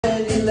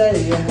lay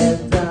your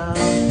head down.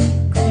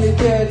 You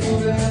get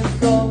feeling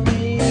so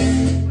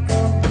mean,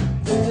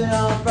 sitting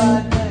up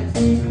right next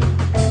to you.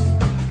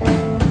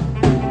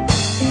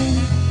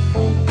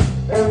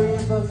 Every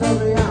impulse,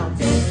 every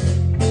ounce.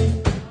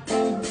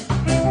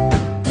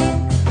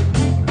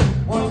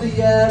 Once you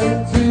get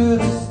into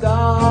the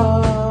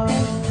stars,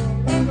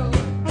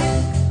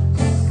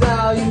 just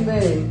how you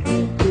make me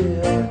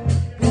feel.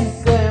 Please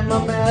send my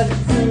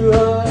message to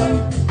her.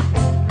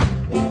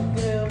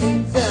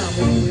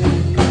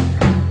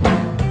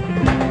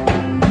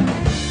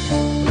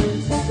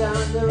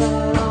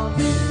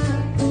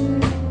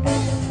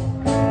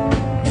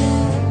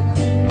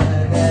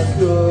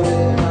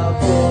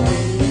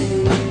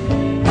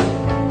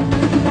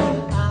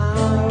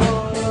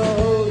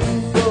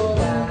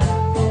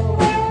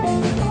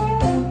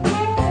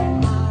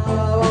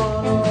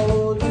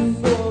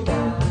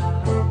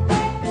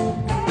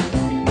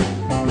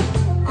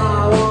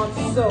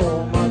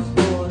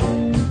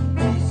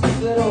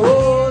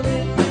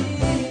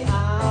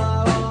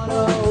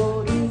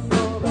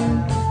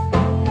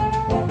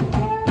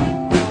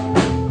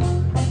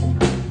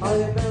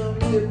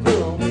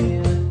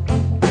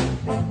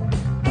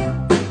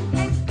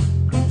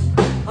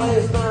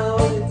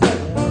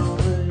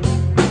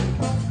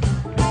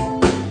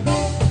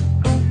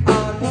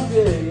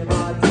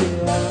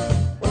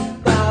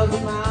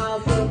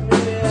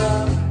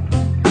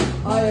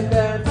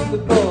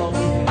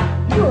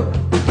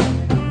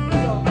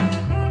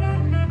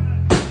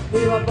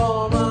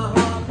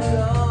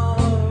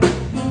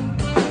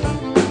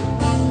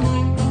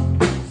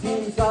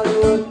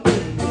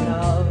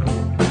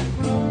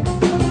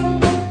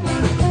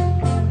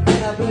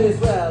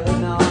 Well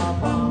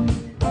enough, I'm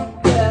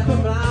deaf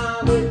and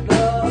blind with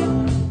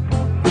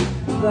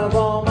love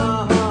on my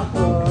heart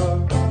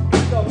for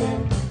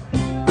stopping.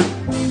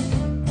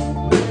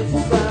 When she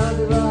finds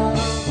it right,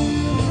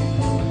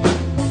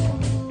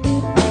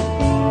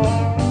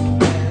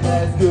 and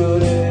that's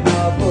good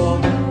enough for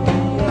me.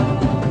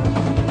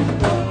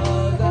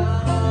 Cause I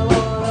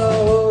wanna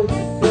hold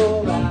you so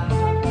bad.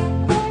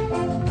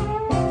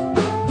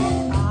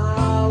 I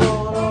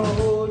wanna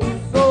hold you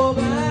so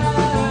bad.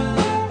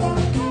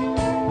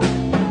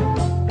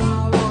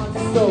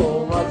 So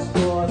much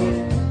more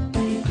than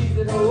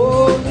she's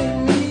holding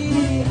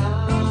me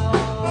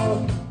out.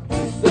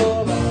 So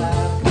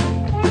bad.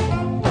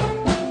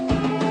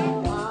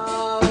 I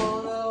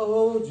wanna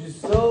hold you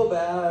so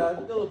bad.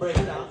 A little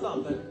breakdown,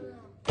 something.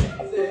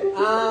 Say, I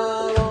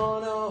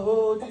wanna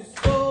hold you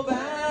so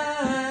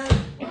bad.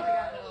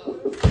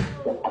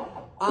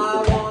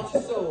 I want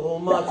you so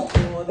much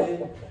more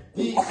than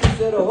these sheets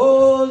that are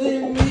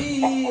holding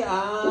me.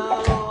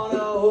 I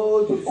wanna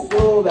hold you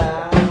so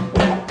bad.